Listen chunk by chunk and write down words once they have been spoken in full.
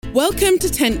Welcome to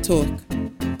Tent Talk,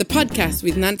 the podcast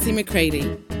with Nancy McCready,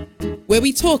 where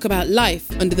we talk about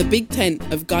life under the big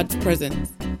tent of God's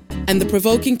presence and the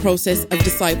provoking process of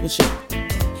discipleship.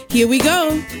 Here we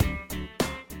go.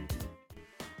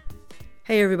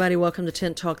 Hey everybody, welcome to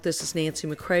Tent Talk. This is Nancy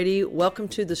McCready. Welcome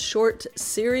to the short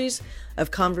series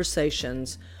of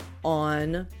conversations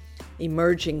on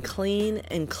emerging clean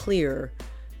and clear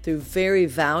through very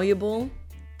valuable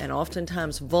and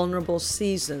oftentimes vulnerable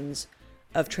seasons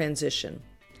of transition.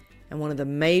 And one of the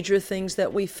major things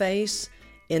that we face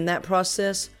in that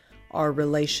process are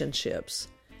relationships.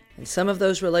 And some of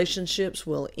those relationships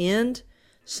will end,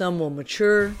 some will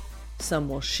mature, some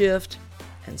will shift,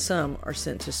 and some are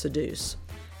sent to seduce.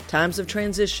 Times of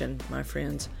transition, my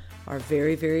friends, are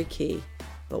very, very key,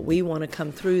 but we want to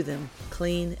come through them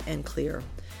clean and clear.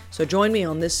 So join me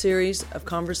on this series of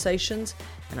conversations,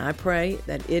 and I pray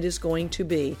that it is going to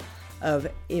be of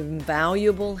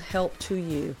invaluable help to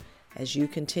you as you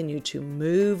continue to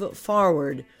move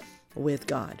forward with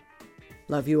God.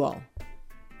 Love you all.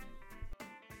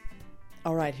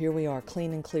 All right, here we are,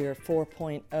 Clean and Clear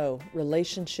 4.0,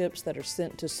 relationships that are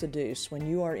sent to seduce. When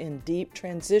you are in deep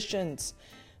transitions,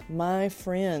 my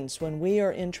friends, when we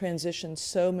are in transition,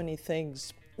 so many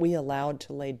things we allowed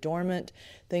to lay dormant,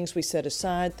 things we set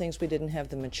aside, things we didn't have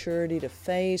the maturity to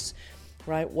face,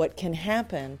 right? What can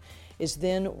happen is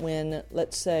then when,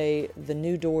 let's say, the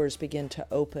new doors begin to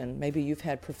open, maybe you've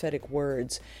had prophetic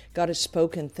words, God has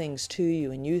spoken things to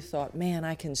you, and you thought, man,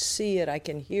 I can see it, I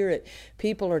can hear it.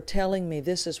 People are telling me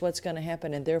this is what's going to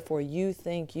happen, and therefore you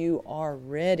think you are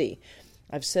ready.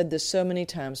 I've said this so many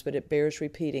times, but it bears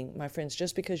repeating. My friends,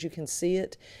 just because you can see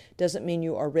it doesn't mean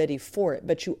you are ready for it,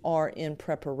 but you are in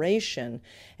preparation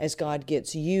as God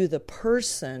gets you, the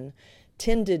person,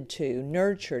 tended to,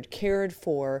 nurtured, cared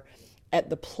for, at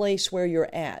the place where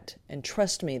you're at. And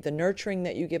trust me, the nurturing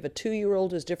that you give a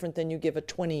 2-year-old is different than you give a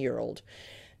 20-year-old.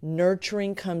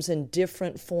 Nurturing comes in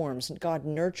different forms. God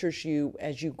nurtures you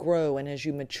as you grow and as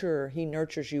you mature. He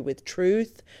nurtures you with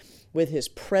truth, with His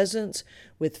presence,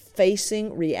 with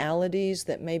facing realities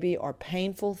that maybe are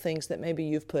painful, things that maybe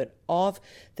you've put off,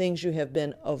 things you have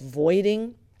been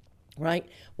avoiding, right?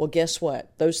 Well, guess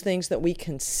what? Those things that we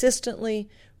consistently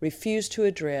refuse to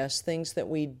address, things that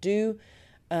we do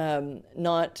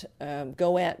not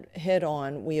go at head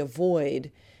on, we avoid,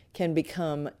 can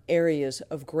become areas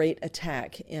of great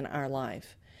attack in our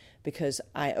life. Because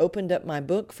I opened up my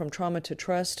book, From Trauma to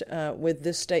Trust, with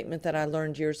this statement that I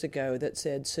learned years ago that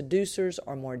said, seducers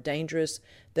are more dangerous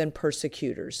than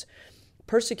persecutors.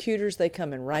 Persecutors, they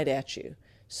come in right at you.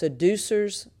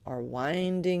 Seducers are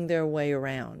winding their way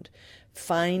around,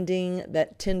 finding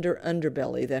that tender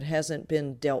underbelly that hasn't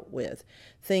been dealt with,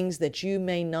 things that you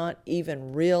may not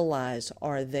even realize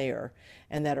are there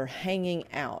and that are hanging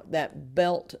out, that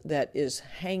belt that is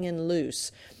hanging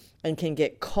loose and can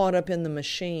get caught up in the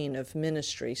machine of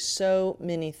ministry. So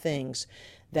many things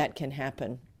that can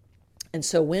happen. And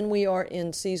so when we are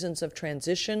in seasons of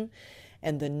transition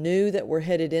and the new that we're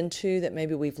headed into that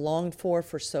maybe we've longed for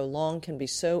so long can be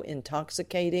so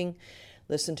intoxicating,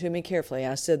 listen to me carefully.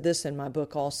 I said this in my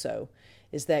book also,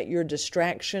 is that your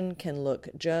distraction can look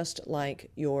just like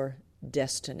your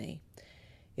destiny.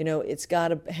 You know, it's got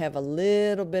to have a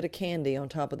little bit of candy on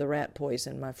top of the rat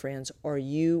poison, my friends, or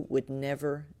you would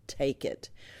never take it.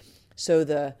 So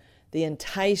the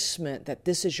enticement that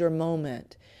this is your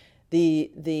moment,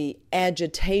 the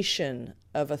agitation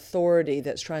of authority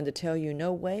that's trying to tell you,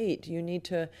 no, wait, you need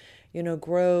to,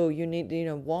 grow, you need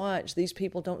to, watch. These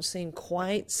people don't seem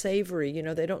quite savory,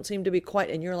 they don't seem to be quite,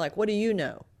 and you're like, what do you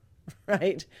know,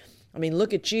 right? I mean,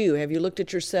 look at you. Have you looked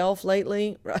at yourself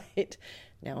lately, right?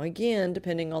 Now, again,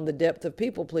 depending on the depth of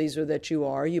people pleaser that you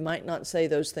are, you might not say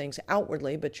those things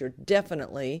outwardly, but you're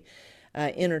definitely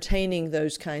entertaining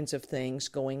those kinds of things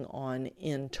going on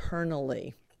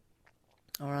internally.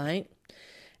 All right?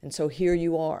 And so here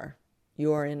you are.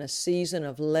 You are in a season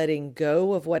of letting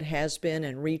go of what has been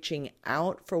and reaching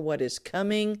out for what is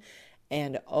coming.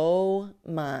 And oh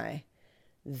my,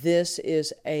 this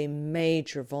is a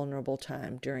major vulnerable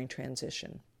time during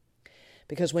transition.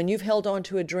 Because when you've held on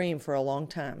to a dream for a long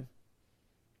time,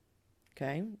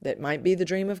 okay, that might be the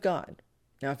dream of God.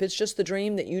 Now, if it's just the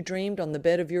dream that you dreamed on the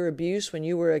bed of your abuse when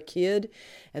you were a kid,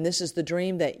 and this is the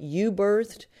dream that you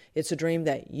birthed, it's a dream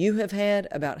that you have had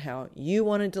about how you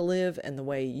wanted to live and the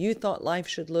way you thought life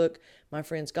should look, my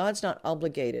friends, God's not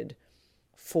obligated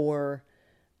for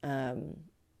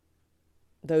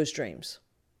those dreams.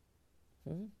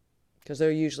 Because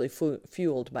they're usually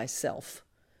fueled by self.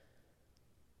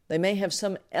 They may have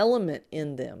some element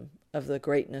in them of the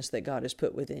greatness that God has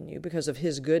put within you because of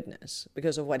His goodness,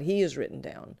 because of what He has written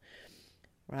down,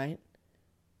 right?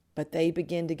 but they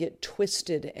begin to get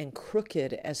twisted and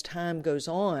crooked as time goes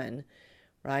on,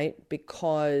 right?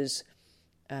 Because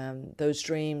those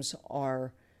dreams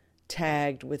are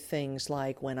tagged with things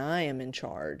like when I am in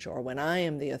charge, or when I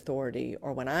am the authority,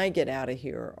 or when I get out of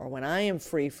here, or when I am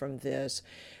free from this,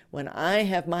 when I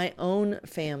have my own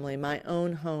family, my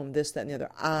own home, this, that, and the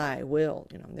other, I will,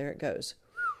 there it goes.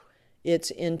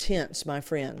 It's intense, my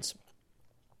friends.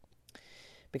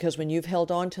 Because when you've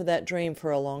held on to that dream for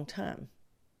a long time,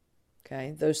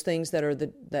 okay, those things that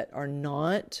are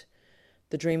not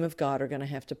the dream of God are going to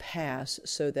have to pass,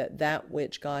 so that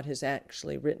which God has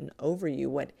actually written over you,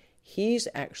 what He's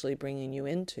actually bringing you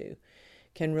into,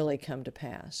 can really come to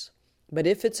pass. But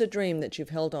if it's a dream that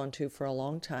you've held on to for a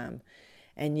long time,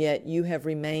 and yet you have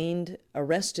remained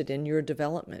arrested in your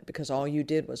development because all you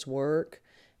did was work,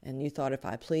 and you thought, if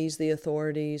I please the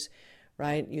authorities,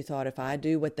 right? You thought, if I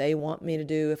do what they want me to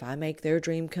do, if I make their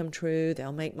dream come true,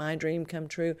 they'll make my dream come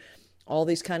true. All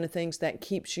these kind of things, that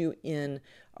keeps you in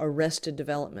arrested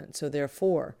development. So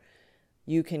therefore,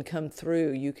 you can come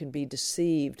through, you can be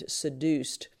deceived,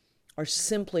 seduced, or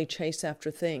simply chase after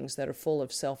things that are full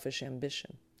of selfish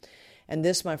ambition. And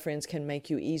this, my friends, can make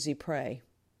you easy prey.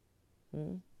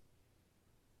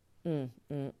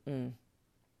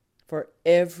 For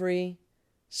every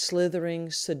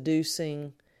slithering,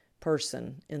 seducing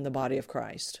person in the body of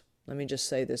Christ. Let me just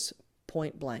say this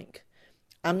point blank.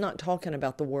 I'm not talking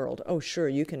about the world. Oh, sure,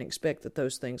 you can expect that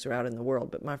those things are out in the world.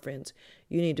 But my friends,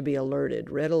 you need to be alerted.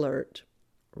 Red alert.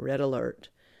 Red alert.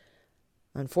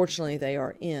 Unfortunately, they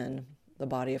are in the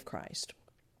body of Christ.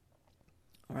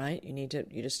 All right? You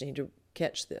just need to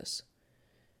catch this.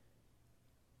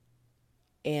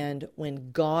 And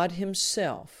when God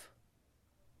Himself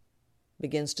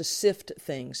begins to sift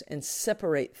things and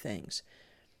separate things,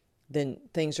 then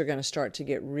things are going to start to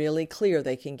get really clear.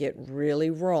 They can get really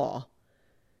raw.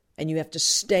 And you have to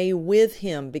stay with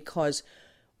Him, because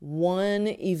one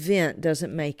event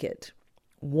doesn't make it.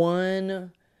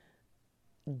 One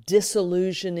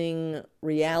disillusioning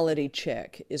reality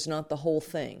check is not the whole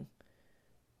thing.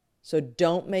 So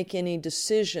don't make any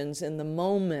decisions in the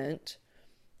moment,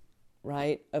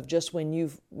 right, of just when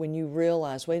you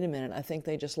realize, wait a minute, I think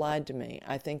they just lied to me.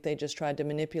 I think they just tried to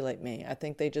manipulate me. I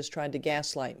think they just tried to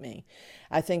gaslight me.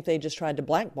 I think they just tried to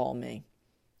blackball me.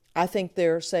 I think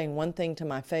they're saying one thing to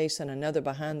my face and another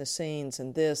behind the scenes,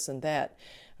 and this and that.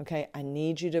 Okay, I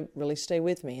need you to really stay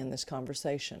with me in this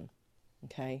conversation.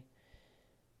 Okay?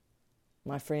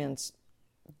 My friends,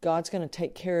 God's going to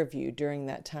take care of you during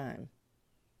that time,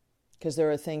 because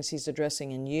there are things He's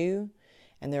addressing in you,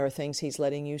 and there are things He's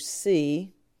letting you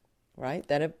see, right,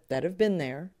 that have been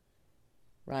there,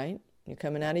 right? You're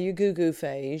coming out of your goo-goo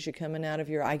phase. You're coming out of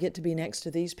your, I get to be next to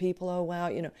these people. Oh, wow.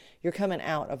 You're coming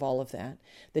out of all of that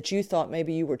you thought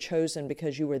maybe you were chosen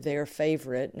because you were their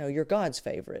favorite. No, you're God's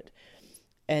favorite.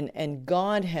 And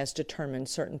God has determined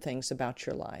certain things about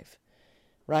your life,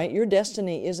 right? Your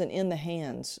destiny isn't in the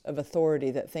hands of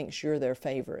authority that thinks you're their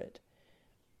favorite,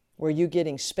 where you're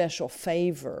getting special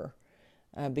favor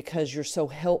because you're so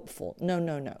helpful.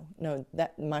 No.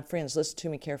 That, my friends, listen to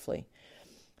me carefully.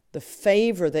 The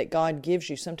favor that God gives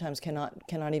you sometimes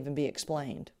cannot even be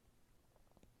explained.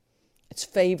 It's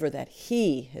favor that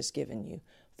He has given you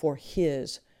for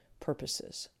His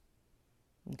purposes.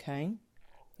 Okay?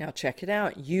 Now check it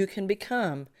out. You can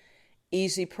become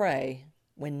easy prey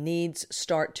when needs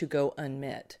start to go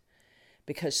unmet.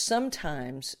 Because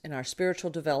sometimes in our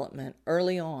spiritual development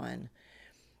early on,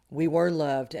 we were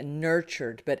loved and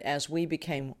nurtured, but as we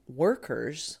became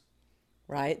workers,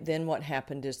 right, then what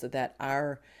happened is that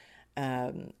our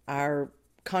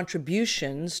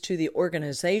contributions to the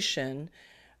organization,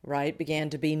 right, began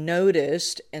to be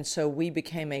noticed, and so we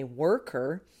became a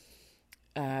worker,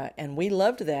 and we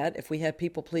loved that. If we had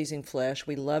people-pleasing flesh,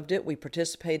 we loved it, we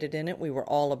participated in it, we were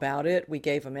all about it, we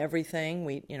gave them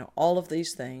everything, all of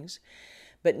these things.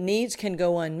 But needs can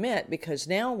go unmet, because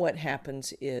now what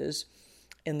happens is,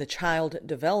 in the child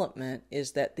development,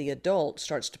 is that the adult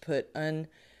starts to put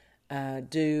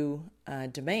undue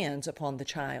demands upon the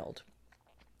child.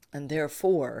 And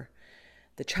therefore,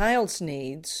 the child's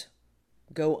needs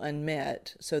go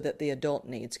unmet so that the adult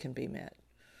needs can be met.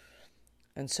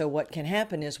 And so what can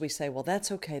happen is we say, well,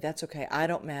 that's okay, I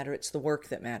don't matter, it's the work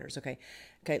that matters. Okay,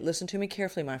 listen to me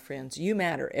carefully, my friends. You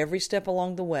matter. Every step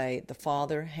along the way, the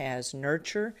Father has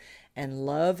nurture and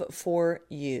love for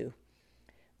you.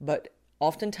 But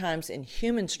oftentimes in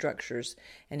human structures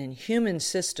and in human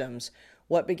systems,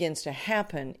 what begins to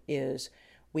happen is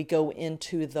we go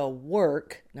into the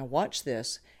work, now watch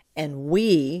this, and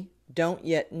we don't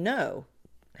yet know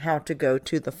how to go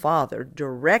to the Father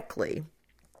directly,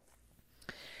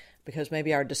 because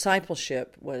maybe our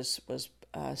discipleship was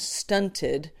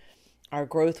stunted, our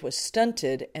growth was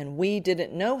stunted, and we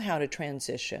didn't know how to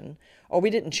transition, or we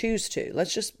didn't choose to.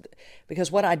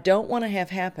 Because what I don't want to have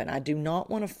happen, I do not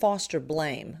want to foster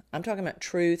blame. I'm talking about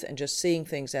truth and just seeing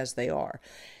things as they are.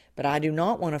 But I do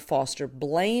not want to foster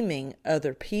blaming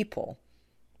other people,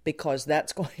 because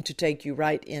that's going to take you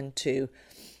right into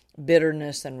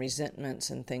bitterness and resentments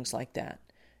and things like that.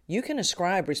 You can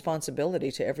ascribe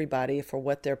responsibility to everybody for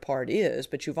what their part is,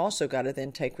 but you've also got to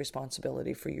then take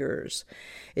responsibility for yours.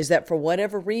 Is that for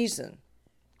whatever reason,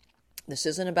 this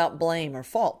isn't about blame or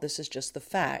fault, this is just the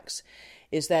facts,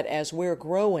 is that as we're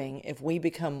growing, if we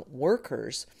become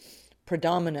workers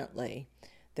predominantly,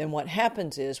 then what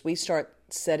happens is we start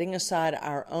setting aside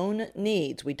our own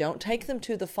needs. We don't take them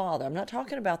to the Father. I'm not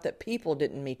talking about that people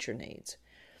didn't meet your needs,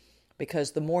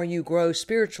 because the more you grow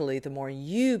spiritually, the more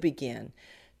you begin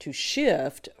to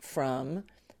shift from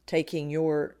taking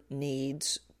your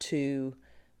needs to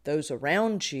those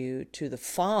around you, to the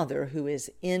Father who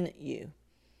is in you,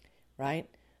 right?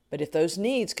 But if those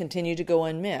needs continue to go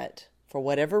unmet for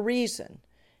whatever reason,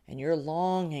 and you're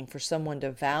longing for someone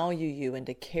to value you and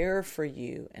to care for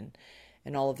you and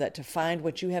all of that, to find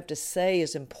what you have to say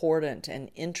is important and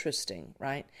interesting,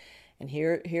 right? And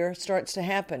here starts to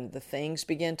happen. The things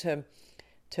begin to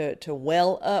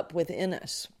well up within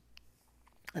us.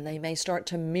 And they may start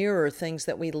to mirror things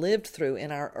that we lived through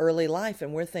in our early life.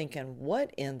 And we're thinking,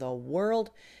 what in the world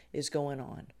is going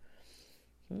on?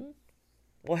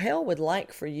 Well, hell would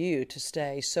like for you to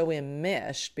stay so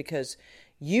enmeshed because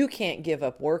you can't give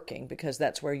up working, because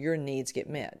that's where your needs get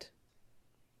met.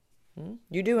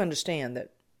 You do understand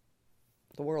that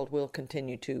the world will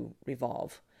continue to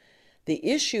revolve. The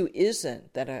issue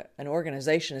isn't that an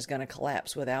organization is going to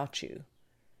collapse without you.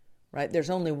 Right? There's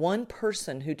only one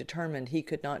person who determined he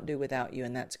could not do without you,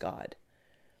 and that's God.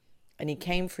 And he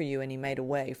came for you, and he made a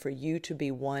way for you to be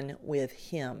one with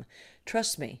him.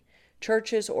 Trust me,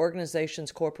 churches,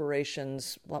 organizations,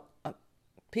 corporations,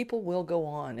 people will go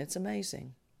on. It's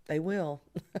amazing. They will.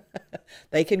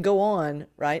 They can go on,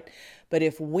 right? But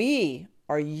if we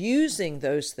are using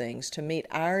those things to meet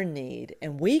our need,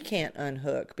 and we can't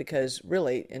unhook, because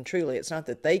really and truly it's not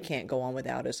that they can't go on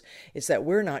without us, it's that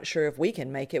we're not sure if we can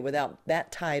make it without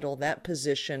that title, that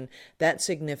position, that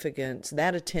significance,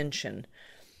 that attention,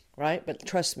 right? But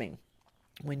trust me,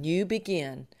 when you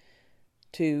begin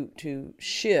to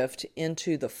shift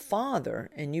into the Father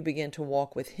and you begin to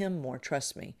walk with him more,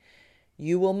 trust me,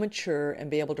 you will mature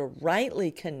and be able to rightly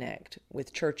connect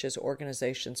with churches,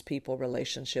 organizations, people,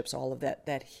 relationships, all of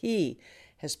that he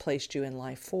has placed you in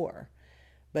life for.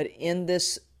 But in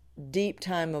this deep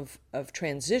time of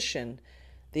transition,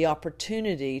 the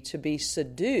opportunity to be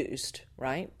seduced,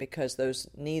 right? Because those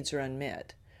needs are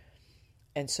unmet.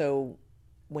 And so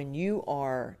when you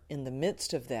are in the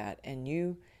midst of that and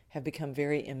you have become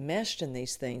very enmeshed in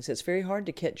these things, it's very hard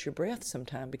to catch your breath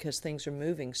sometimes, because things are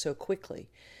moving so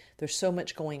quickly. There's so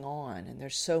much going on, and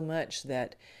there's so much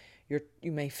that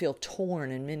you may feel torn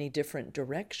in many different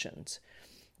directions,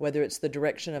 whether it's the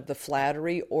direction of the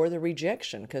flattery or the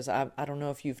rejection. Because I don't know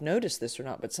if you've noticed this or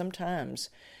not, but sometimes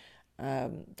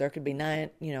there could be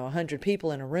 100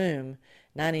 people in a room,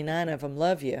 99 of them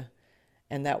love you,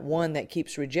 and that one that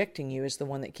keeps rejecting you is the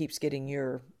one that keeps getting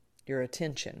your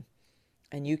attention,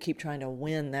 and you keep trying to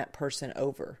win that person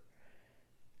over.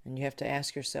 And you have to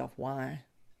ask yourself, why?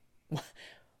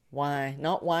 Why?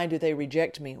 Not why do they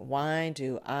reject me? Why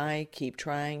do I keep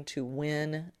trying to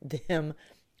win them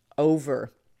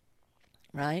over?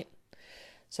 Right?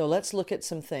 So let's look at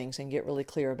some things and get really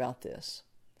clear about this.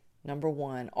 Number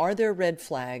one, are there red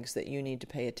flags that you need to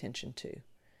pay attention to?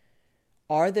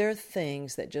 Are there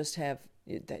things that just have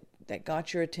that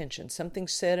got your attention? Something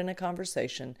said in a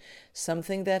conversation,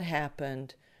 something that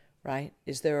happened, right?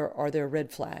 Are there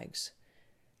red flags?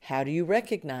 How do you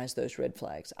recognize those red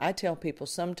flags? I tell people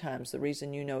sometimes the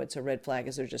reason you know it's a red flag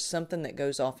is there's just something that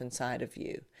goes off inside of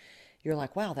you. You're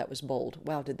like, wow, that was bold.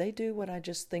 Wow, did they do what I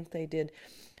just think they did?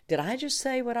 Did I just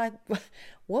say what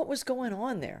was going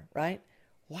on there, right?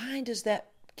 Why does that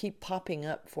keep popping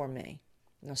up for me?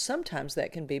 Now, sometimes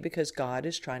that can be because God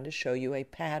is trying to show you a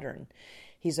pattern.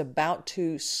 He's about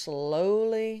to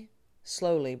slowly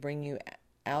bring you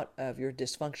out of your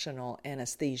dysfunctional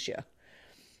anesthesia.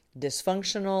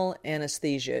 Dysfunctional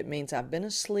anesthesia. It means I've been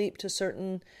asleep to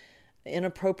certain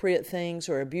inappropriate things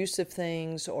or abusive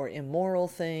things or immoral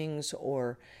things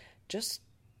or just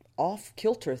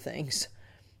off-kilter things,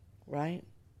 right?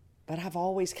 But I've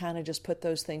always kind of just put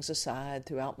those things aside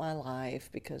throughout my life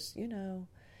because,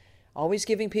 always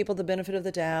giving people the benefit of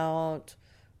the doubt,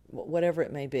 whatever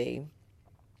it may be,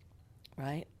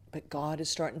 right? But God is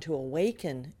starting to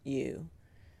awaken you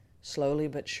slowly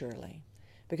but surely.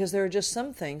 Because there are just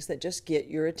some things that just get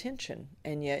your attention.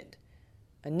 And yet,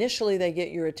 initially they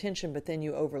get your attention, but then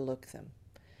you overlook them.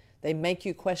 They make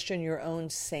you question your own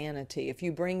sanity. If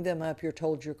you bring them up, you're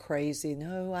told you're crazy.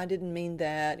 No, I didn't mean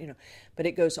that, but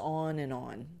it goes on and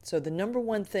on. So the number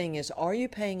one thing is, are you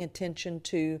paying attention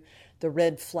to the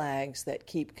red flags that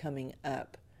keep coming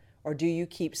up? Or do you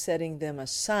keep setting them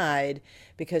aside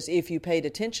because if you paid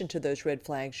attention to those red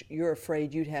flags, you're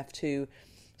afraid you'd have to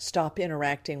stop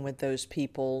interacting with those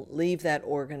people, leave that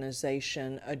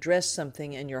organization, address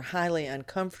something, and you're highly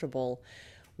uncomfortable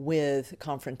with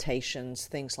confrontations,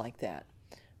 things like that.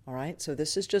 All right, so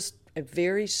this is just a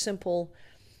very simple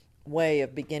way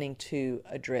of beginning to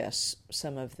address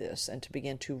some of this and to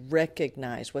begin to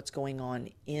recognize what's going on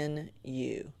in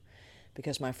you.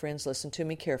 Because my friends, listen to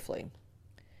me carefully.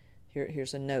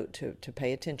 Here's a note to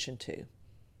pay attention to.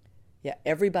 Yeah,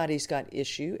 everybody's got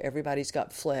issue, everybody's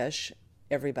got flesh,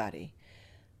 everybody.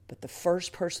 But the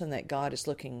first person that God is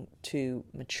looking to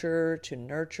mature, to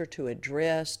nurture, to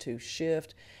address, to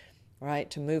shift, right,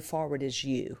 to move forward is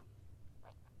you.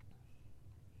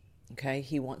 Okay,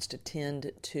 He wants to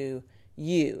tend to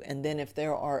you. And then if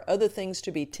there are other things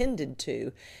to be tended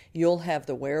to, you'll have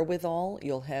the wherewithal,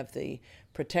 you'll have the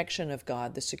protection of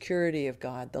God, the security of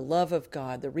God, the love of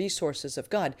God, the resources of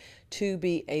God to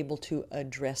be able to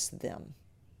address them.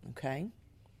 Okay?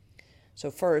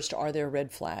 So first, are there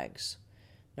red flags?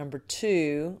 Number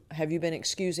two, have you been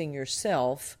excusing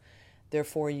yourself,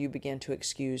 therefore you begin to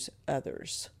excuse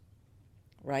others,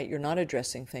 right? You're not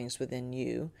addressing things within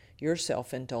you. You're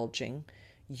self-indulging.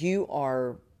 You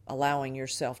are allowing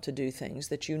yourself to do things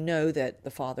that you know that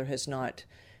the Father has not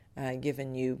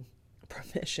given you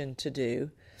permission to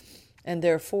do. And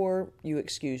therefore, you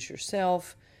excuse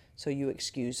yourself, so you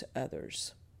excuse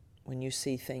others when you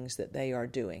see things that they are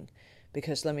doing.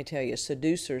 Because let me tell you,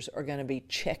 seducers are going to be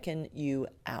checking you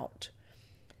out.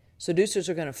 Seducers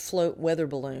are going to float weather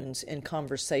balloons in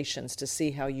conversations to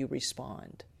see how you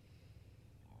respond.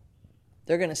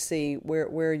 They're going to see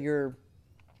where you're,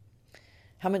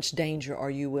 how much danger are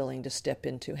you willing to step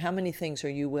into? How many things are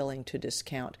you willing to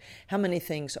discount? How many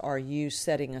things are you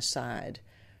setting aside,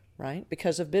 right?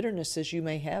 Because of bitternesses you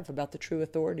may have about the true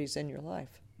authorities in your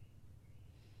life.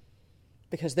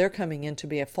 Because they're coming in to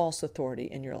be a false authority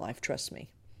in your life, trust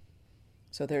me.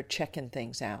 So they're checking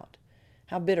things out.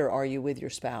 How bitter are you with your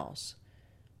spouse?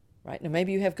 Right? Now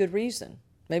maybe you have good reason.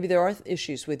 Maybe there are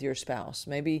issues with your spouse.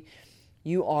 Maybe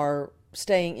you are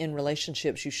staying in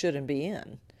relationships you shouldn't be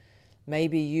in.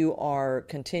 Maybe you are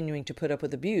continuing to put up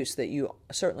with abuse that you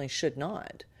certainly should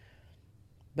not.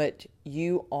 But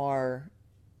you are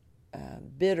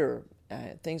bitter.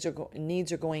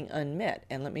 Needs are going unmet.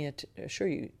 And let me assure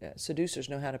you, seducers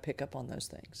know how to pick up on those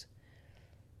things,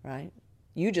 right?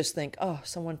 You just think, oh,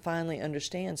 someone finally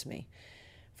understands me.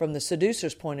 From the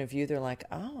seducer's point of view, they're like,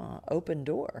 open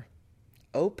door.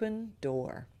 Open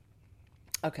door.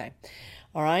 Okay.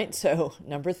 All right. So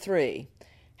number 3,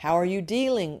 how are you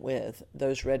dealing with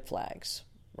those red flags,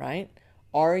 right?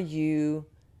 Are you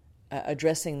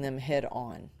addressing them head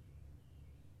on?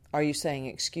 Are you saying,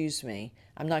 excuse me,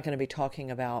 I'm not going to be talking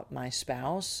about my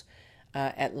spouse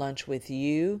at lunch with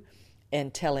you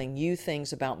and telling you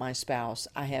things about my spouse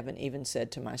I haven't even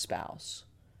said to my spouse.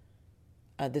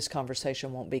 This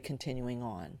conversation won't be continuing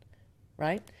on,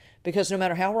 right? Because no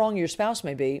matter how wrong your spouse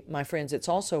may be, my friends, it's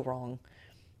also wrong,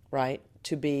 right,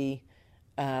 to be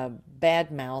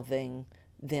bad-mouthing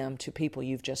them to people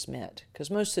you've just met. Because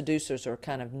most seducers are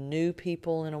kind of new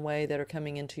people in a way that are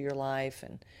coming into your life,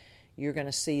 and you're going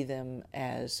to see them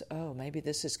as, oh, maybe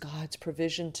this is God's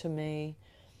provision to me,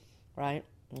 right?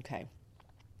 Okay.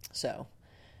 So,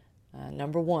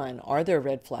 number 1, are there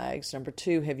red flags? Number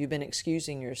 2, have you been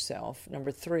excusing yourself?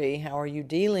 Number 3, how are you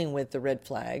dealing with the red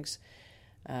flags?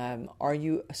 Are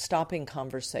you stopping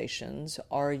conversations?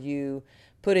 Are you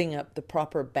putting up the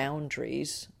proper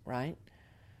boundaries, right?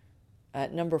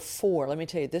 Number 4, let me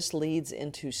tell you, this leads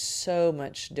into so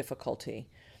much difficulty.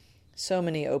 So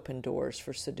many open doors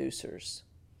for seducers.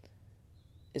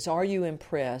 Are you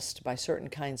impressed by certain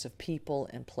kinds of people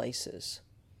and places?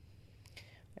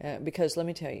 Because let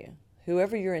me tell you,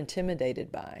 whoever you're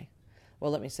intimidated by,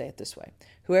 well, let me say it this way.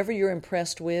 Whoever you're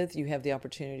impressed with, you have the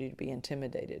opportunity to be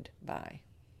intimidated by.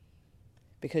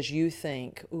 Because you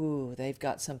think, ooh, they've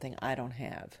got something I don't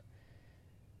have.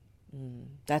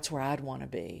 That's where I'd want to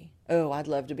be. Oh, I'd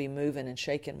love to be moving and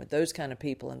shaking with those kind of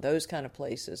people and those kind of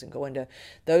places and going to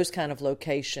those kind of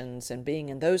locations and being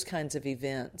in those kinds of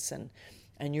events.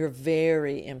 And you're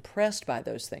very impressed by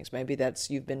those things. Maybe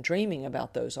you've been dreaming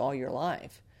about those all your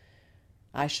life.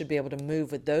 I should be able to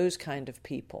move with those kind of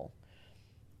people,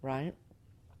 right?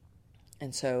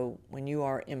 And so when you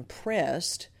are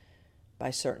impressed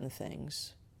by certain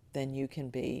things, then you can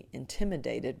be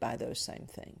intimidated by those same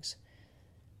things.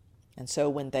 And so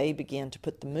when they begin to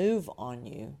put the move on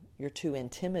you, you're too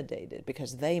intimidated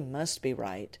because they must be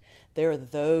right. They're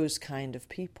those kind of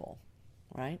people,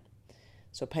 right?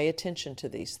 So pay attention to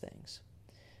these things.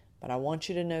 But I want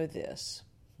you to know this.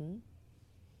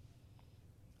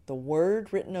 The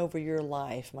word written over your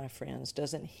life, my friends,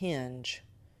 doesn't hinge,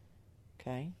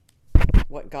 okay?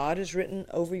 What God has written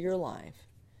over your life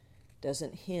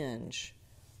doesn't hinge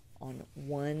on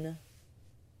one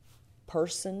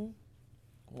person,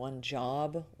 one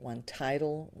job, one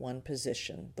title, one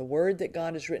position. The word that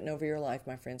God has written over your life,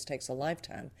 my friends, takes a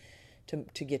lifetime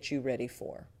to get you ready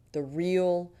for. The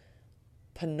real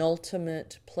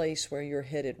penultimate place where you're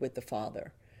headed with the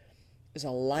Father is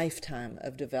a lifetime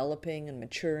of developing and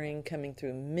maturing, coming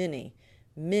through many,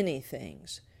 many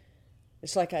things.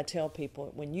 It's like I tell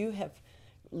people, when you have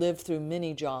lived through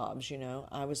many jobs,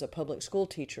 I was a public school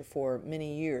teacher for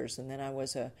many years, and then I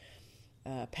was a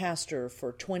pastor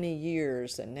for 20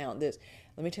 years, and now this.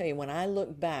 Let me tell you, when I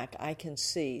look back, I can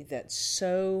see that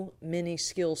so many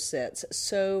skill sets,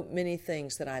 so many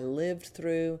things that I lived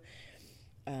through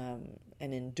and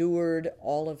endured,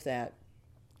 all of that,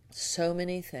 so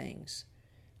many things,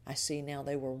 I see now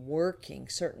they were working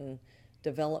certain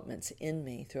developments in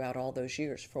me throughout all those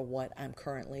years for what I'm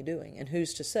currently doing. And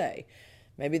who's to say?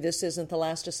 Maybe this isn't the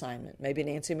last assignment. Maybe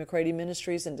Nancy McCready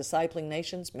Ministries and Discipling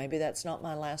Nations, maybe that's not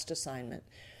my last assignment.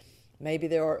 Maybe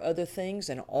there are other things,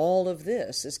 and all of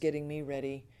this is getting me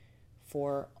ready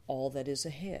for all that is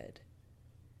ahead.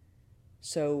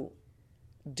 So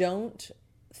don't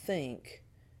think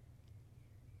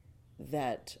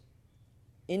that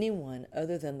anyone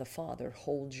other than the Father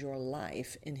holds your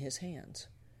life in His hands.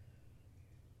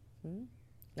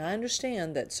 Now, I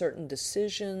understand that certain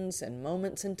decisions and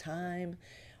moments in time,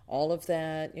 all of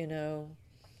that,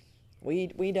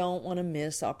 we don't want to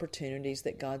miss opportunities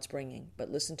that God's bringing. But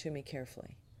listen to me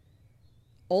carefully.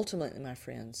 Ultimately, my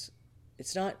friends,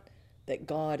 it's not that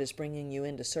God is bringing you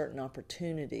into certain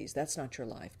opportunities. That's not your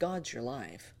life. God's your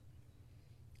life.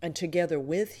 And together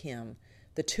with Him,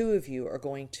 the two of you are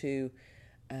going to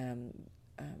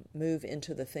move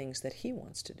into the things that He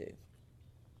wants to do,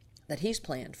 that He's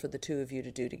planned for the two of you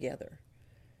to do together.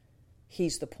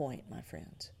 He's the point, my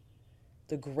friends.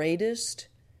 The greatest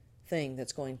thing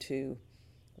that's going to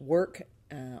work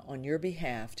on your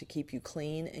behalf to keep you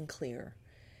clean and clear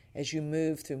as you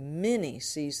move through many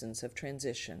seasons of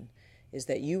transition is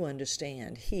that you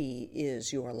understand He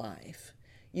is your life.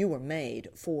 You were made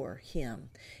for Him.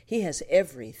 He has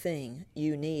everything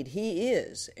you need. He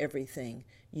is everything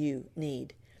you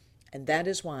need. And that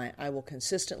is why I will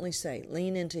consistently say,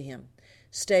 lean into Him.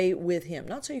 Stay with Him.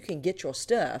 Not so you can get your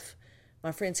stuff.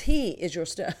 My friends, He is your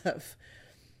stuff.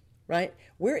 Right?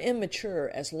 We're immature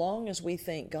as long as we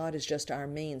think God is just our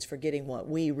means for getting what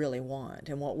we really want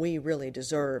and what we really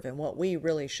deserve and what we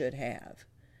really should have.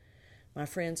 My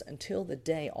friends, until the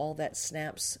day all that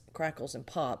snaps, crackles, and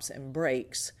pops and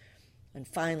breaks and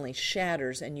finally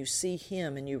shatters and you see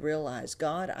Him and you realize,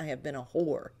 God, I have been a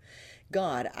whore.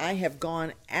 God, I have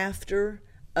gone after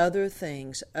other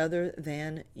things other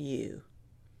than You.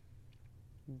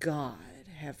 God,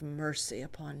 have mercy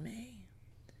upon me.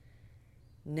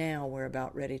 Now we're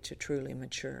about ready to truly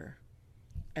mature.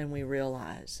 And we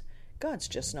realize God's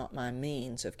just not my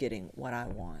means of getting what I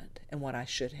want and what I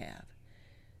should have.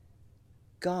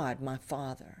 God, my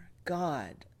Father,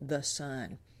 God, the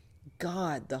Son,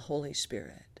 God, the Holy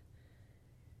Spirit.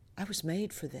 I was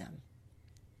made for them.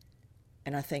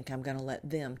 And I think I'm going to let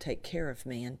them take care of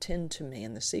me and tend to me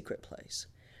in the secret place.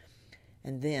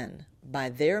 And then, by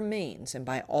their means and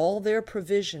by all their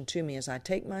provision to me as I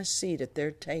take my seat at their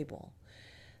table,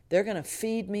 they're going to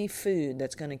feed me food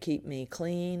that's going to keep me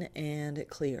clean and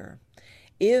clear.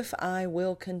 If I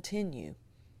will continue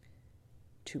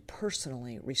to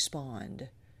personally respond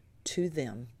to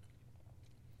them,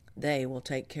 they will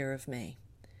take care of me.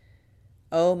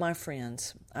 Oh, my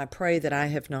friends, I pray that I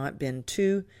have not been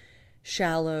too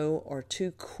shallow or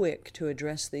too quick to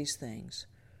address these things.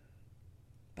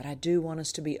 But I do want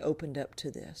us to be opened up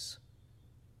to this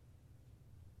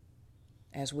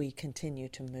as we continue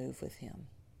to move with Him.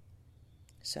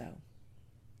 So,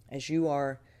 as you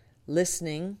are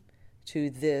listening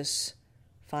to this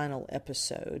final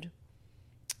episode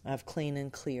of Clean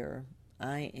and Clear,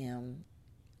 I am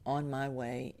on my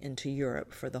way into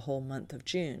Europe for the whole month of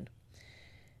June.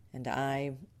 And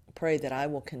I pray that I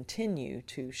will continue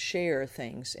to share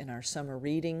things in our summer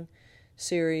reading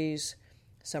series,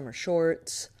 summer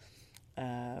shorts,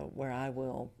 where I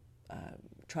will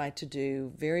try to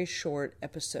do very short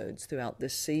episodes throughout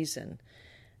this season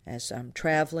as I'm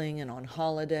traveling and on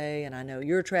holiday, and I know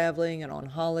you're traveling and on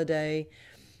holiday,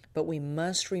 but we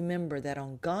must remember that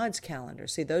on God's calendar,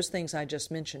 see, those things I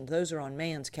just mentioned, those are on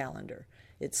man's calendar.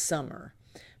 It's summer.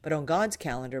 But on God's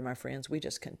calendar, my friends, we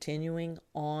just continuing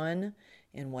on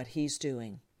in what He's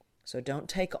doing. So don't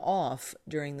take off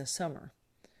during the summer,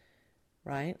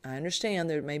 right? I understand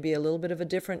there may be a little bit of a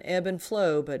different ebb and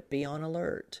flow, but be on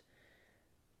alert.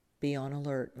 Be on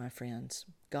alert, my friends.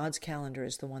 God's calendar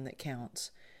is the one that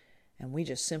counts. And we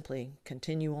just simply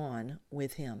continue on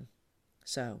with Him.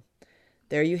 So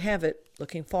there you have it.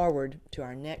 Looking forward to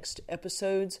our next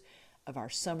episodes of our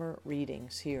summer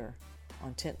readings here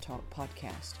on Tent Talk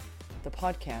Podcast, the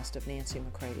podcast of Nancy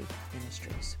McCready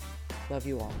Ministries. Love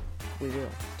you all. We will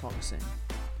talk soon.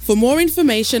 For more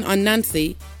information on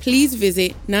Nancy, please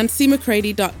visit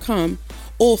nancymccready.com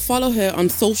or follow her on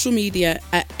social media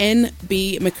at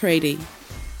NB McCready.